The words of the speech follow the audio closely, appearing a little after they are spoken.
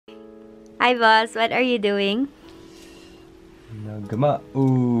Hi, boss. What are you doing?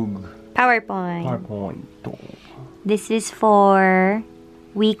 Nagamaog. PowerPoint. This is for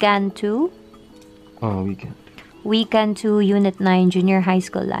WeCan2. Oh, WeCan. WeCan2 Unit 9 Junior High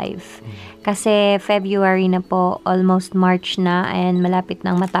School Life. Kasi February na po, almost March na, and malapit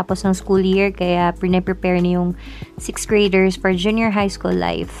nang matapos ng school year, kaya prepare na yung 6th graders for Junior High School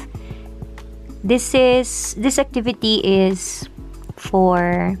Life. This activity is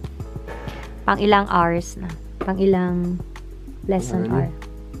for pang ilang hours na? Pang ilang lesson hour?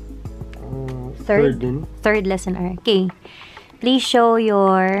 Third lesson hour. Okay. Please show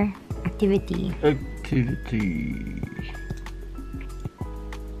your activity.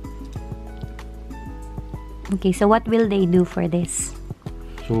 Okay, so what will they do for this?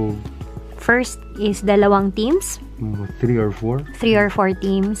 So, first is dalawang teams. 3 or 4. 3 or 4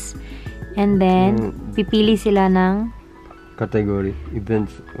 teams. And then, pipili sila ng category,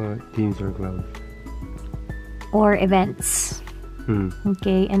 events, teams, or clubs. Or events.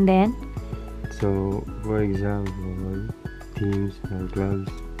 Okay, and then? So, for example, teams or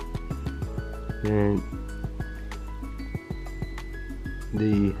clubs. Then,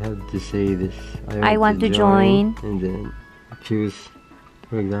 they have to say this. I want to join. And then, choose,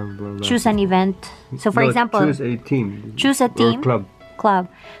 for example. Choose an event. So, for example. Choose a team. Choose a team. Or club.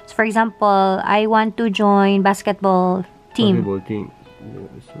 So, for example, I want to join basketball team.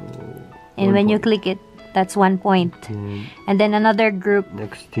 So, and when you click it, that's 1 point. And then another group.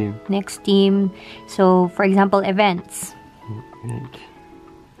 Next team. So, for example, events.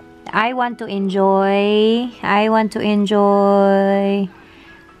 I want to enjoy.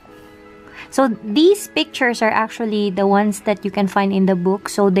 So, these pictures are actually the ones that you can find in the book.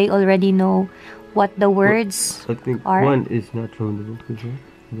 So, they already know what the words I think are. One is not from the book, is it?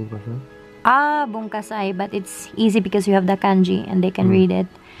 Bungkasay, but it's easy because you have the kanji and they can read it.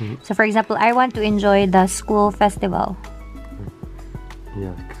 So, for example, I want to enjoy the school festival.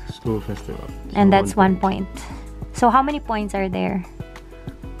 Yeah, school festival. And that's 1 point. So, how many points are there?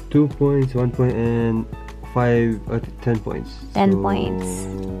 2 points, 1 point, and 10 points. 10 points.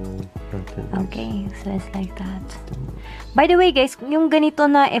 10 points. Okay, so it's like that. By the way, guys, yung ganito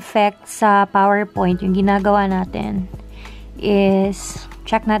na effect sa PowerPoint, yung ginagawa natin is,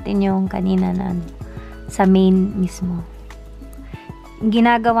 check natin yung kanina sa main mismo. Yung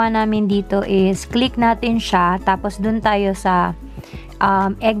ginagawa namin dito is, click natin siya, tapos dun tayo sa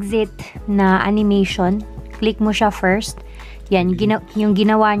exit na animation. Click mo siya first. Yan, yung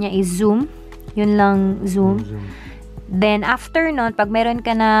ginawa niya is zoom. Yun lang, zoom. Then, after nun, pag meron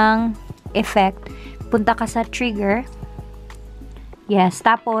ka ng effect, punta ka sa trigger. Yes,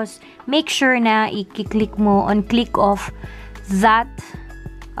 tapos, make sure na i-click mo on click off that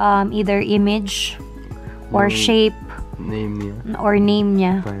either image or shape name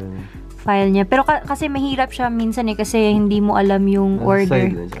niya. File niya. Pero kasi mahirap siya minsan kasi hindi mo alam yung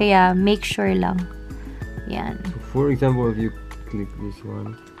order. Kaya, make sure lang. Yan. So, for example, if you click this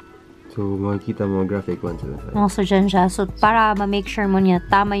one, so makikita mo graphic 1, 2, 5. So, dyan siya. So, para ma-make sure mo niya,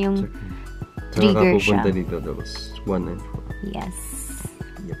 tama yung trigger siya. Dito, tapos 1 and 4. Yes.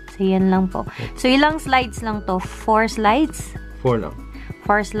 So, yan lang po. So, ilang slides lang to? 4 slides? 4 lang.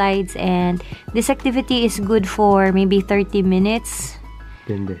 4 slides, and this activity is good for maybe 30 minutes.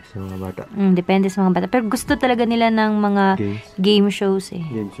 Depende sa mga bata. Depende sa mga bata. Pero gusto talaga nila ng mga game shows eh.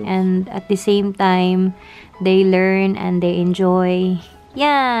 And at the same time, they learn and they enjoy.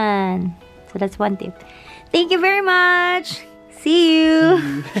 Yan! So, that's one tip. Thank you very much! See you!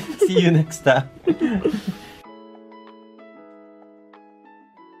 See you next time!